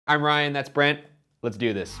I'm Ryan, that's Brent. Let's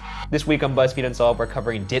do this. This week on BuzzFeed Unsolved, we're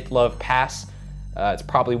covering Dyatlov Pass. It's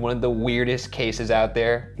probably one of the weirdest cases out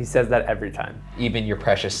there. He says that every time. Even your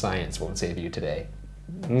precious science won't save you today.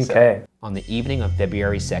 Okay. So, on the evening of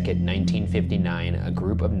February 2nd, 1959, a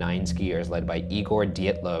group of 9 skiers led by Igor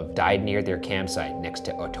Dyatlov died near their campsite next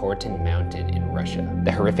to Otorten Mountain in Russia.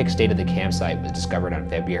 The horrific state of the campsite was discovered on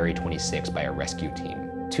February 26 by a rescue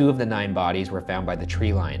team. 2 of the 9 bodies were found by the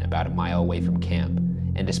tree line about a mile away from camp.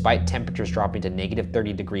 And despite temperatures dropping to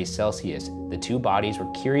 -30°C, the 2 bodies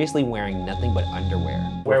were curiously wearing nothing but underwear.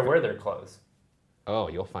 Where were their clothes? Oh,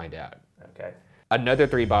 you'll find out. Okay. Another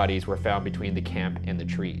 3 bodies were found between the camp and the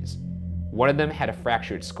trees. One of them had a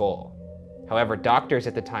fractured skull. However, doctors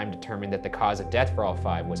at the time determined that the cause of death for all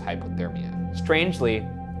 5 was hypothermia. Strangely,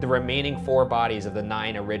 the remaining 4 bodies of the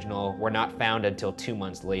 9 original were not found until 2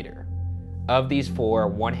 months later. Of these 4,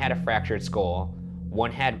 1 had a fractured skull,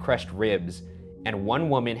 1 had crushed ribs, and 1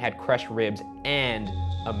 woman had crushed ribs and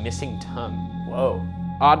a missing tongue. Whoa.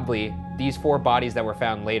 Oddly, these 4 bodies that were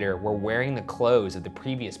found later were wearing the clothes of the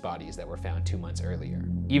previous bodies that were found 2 months earlier.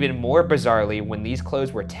 Even more bizarrely, when these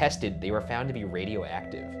clothes were tested, they were found to be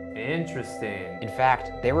radioactive. Interesting. In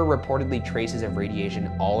fact, there were reportedly traces of radiation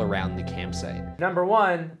all around the campsite. Number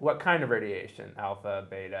 1, what kind of radiation? Alpha,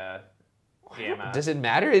 beta, gamma? Does it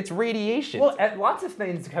matter? It's radiation. Well, lots of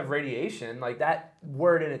things have radiation. Like, that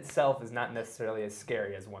word in itself is not necessarily as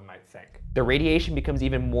scary as one might think. The radiation becomes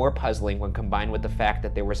even more puzzling when combined with the fact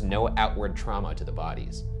that there was no outward trauma to the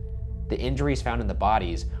bodies. The injuries found in the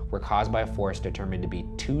bodies were caused by a force determined to be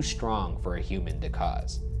too strong for a human to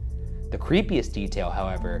cause. The creepiest detail,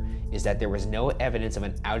 however, is that there was no evidence of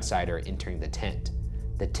an outsider entering the tent.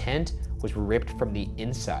 The tent was ripped from the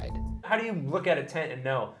inside. How do you look at a tent and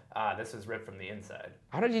know, this was ripped from the inside?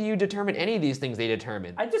 How did you determine any of these things they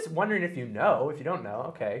determined? I'm just wondering if you know. If you don't know,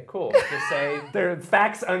 okay, cool. Just say, they're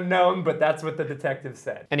facts unknown, but that's what the detective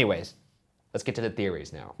said. Anyways, let's get to the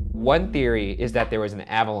theories now. One theory is that there was an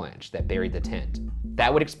avalanche that buried the tent.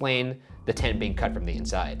 That would explain the tent being cut from the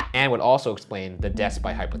inside, and would also explain the deaths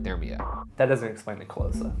by hypothermia. That doesn't explain the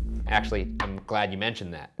clothes, though. Actually, I'm glad you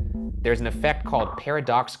mentioned that. There's an effect called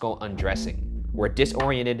paradoxical undressing, where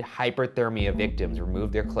disoriented hyperthermia victims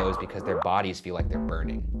remove their clothes because their bodies feel like they're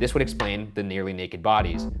burning. This would explain the nearly naked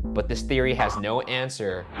bodies, but this theory has no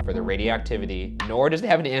answer for the radioactivity, nor does it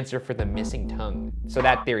have an answer for the missing tongue. So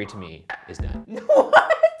that theory to me is done.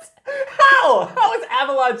 What? How? How is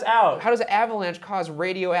avalanche out? How does an avalanche cause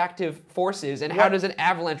radioactive forces, and how does an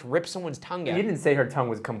avalanche rip someone's tongue out? You didn't say her tongue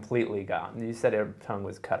was completely gone. You said her tongue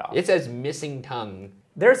was cut off. It says missing tongue.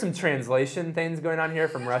 There are some translation things going on here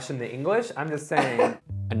from Russian to English. I'm just saying.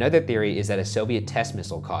 Another theory is that a Soviet test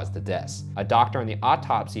missile caused the deaths. A doctor on the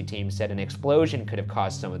autopsy team said an explosion could have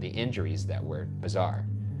caused some of the injuries that were bizarre.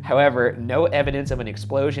 However, no evidence of an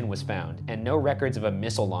explosion was found, and no records of a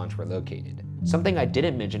missile launch were located. Something I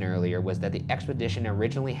didn't mention earlier was that the expedition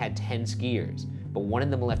originally had 10 skiers, but one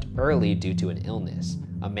of them left early due to an illness,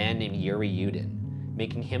 a man named Yuri Yudin,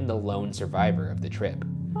 making him the lone survivor of the trip.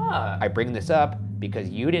 I bring this up because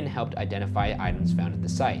Yudin helped identify items found at the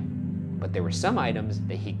site, but there were some items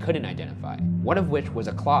that he couldn't identify, one of which was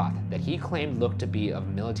a cloth that he claimed looked to be of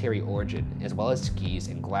military origin, as well as skis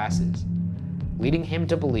and glasses, leading him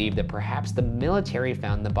to believe that perhaps the military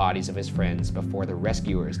found the bodies of his friends before the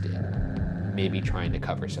rescuers did, maybe trying to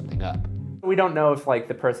cover something up. We don't know if like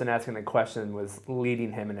the person asking the question was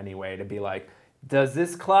leading him in any way to be like, does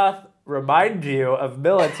this cloth remind you of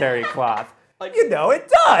military cloth? Like, you know, it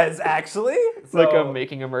does, actually. So, like a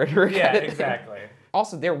making a murderer. Yeah, exactly.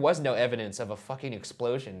 Also, there was no evidence of a fucking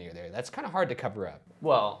explosion near there. That's kind of hard to cover up.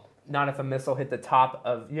 Well, not if a missile hit the top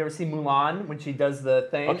of, you ever see Mulan when she does the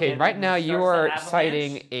thing? Okay, right now you are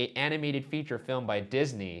citing an animated feature film by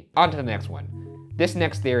Disney. On to the next one. This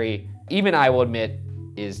next theory, even I will admit,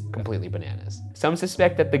 is completely bananas. Some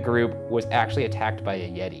suspect that the group was actually attacked by a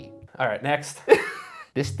Yeti. All right, next.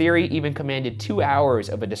 This theory even commanded 2 hours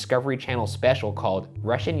of a Discovery Channel special called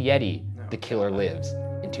Russian Yeti, The Killer Lives,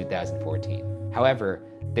 in 2014. However,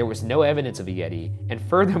 there was no evidence of a Yeti, and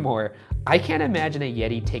furthermore, I can't imagine a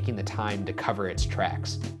Yeti taking the time to cover its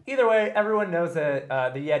tracks. Either way, everyone knows that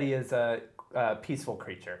the Yeti is a peaceful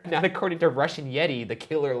creature. Not according to Russian Yeti, the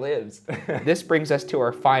killer lives. This brings us to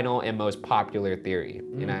our final and most popular theory.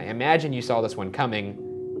 And I imagine you saw this one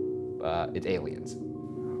coming. It's aliens.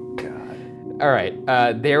 God. All right,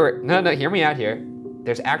 no, hear me out here.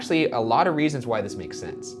 There's actually a lot of reasons why this makes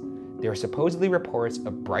sense. There are supposedly reports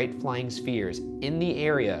of bright flying spheres in the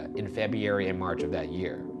area in February and March of that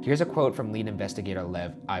year. Here's a quote from lead investigator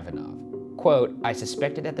Lev Ivanov. Quote, "I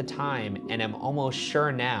suspected at the time and am almost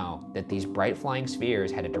sure now that these bright flying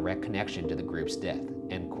spheres had a direct connection to the group's death,"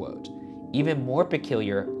 end quote. Even more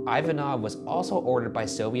peculiar, Ivanov was also ordered by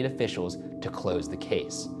Soviet officials to close the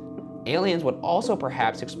case. Aliens would also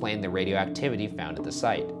perhaps explain the radioactivity found at the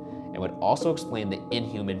site, and would also explain the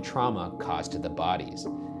inhuman trauma caused to the bodies.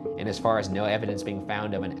 And as far as no evidence being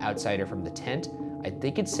found of an outsider from the tent, I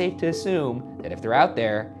think it's safe to assume that if they're out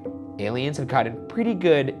there, aliens have gotten pretty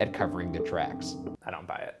good at covering their tracks. I don't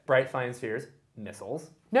buy it. Bright flying spheres,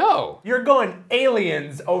 missiles. No! You're going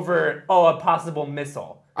aliens over, a possible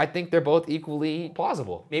missile. I think they're both equally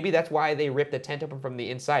plausible. Maybe that's why they ripped the tent open from the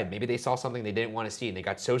inside. Maybe they saw something they didn't want to see and they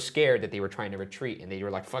got so scared that they were trying to retreat and they were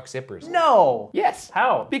like, fuck zippers. No! Yes.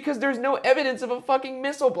 How? Because there's no evidence of a fucking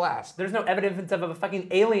missile blast. There's no evidence of a fucking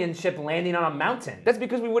alien ship landing on a mountain. That's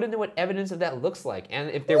because we wouldn't know what evidence of that looks like. And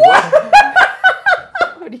if there was...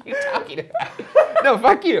 What are you talking about? No,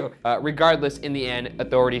 fuck you. Regardless, in the end,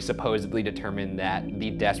 authorities supposedly determined that the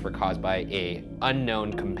deaths were caused by a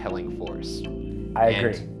unknown compelling force. I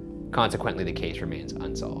agree. And consequently, the case remains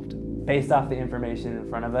unsolved. Based off the information in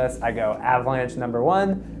front of us, I go avalanche number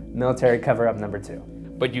 1, military cover-up number 2.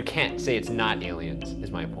 But you can't say it's not aliens,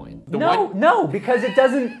 is my point. No, because it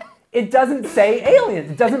doesn't say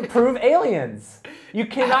aliens. It doesn't prove aliens. You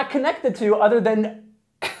cannot connect the two other than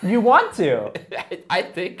you want to. I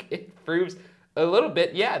think it proves a little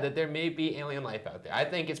bit, yeah, that there may be alien life out there. I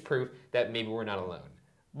think it's proof that maybe we're not alone.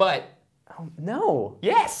 But no.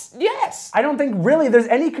 Yes. I don't think really there's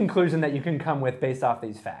any conclusion that you can come with based off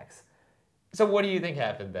these facts. So what do you think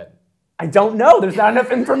happened then? I don't know. There's not enough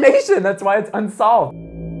information. That's why it's unsolved.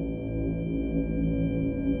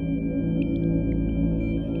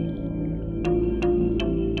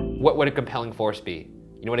 What would a compelling force be?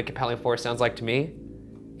 You know what a compelling force sounds like to me?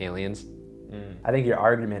 Aliens. I think your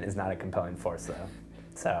argument is not a compelling force though.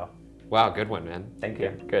 So. Wow, good one, man. Thank you.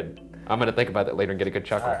 Good. I'm gonna think about that later and get a good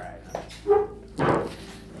chuckle. All right.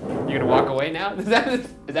 You gonna walk away now? Is that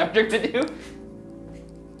what you're gonna do?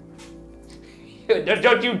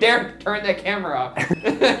 Don't you dare turn that camera off.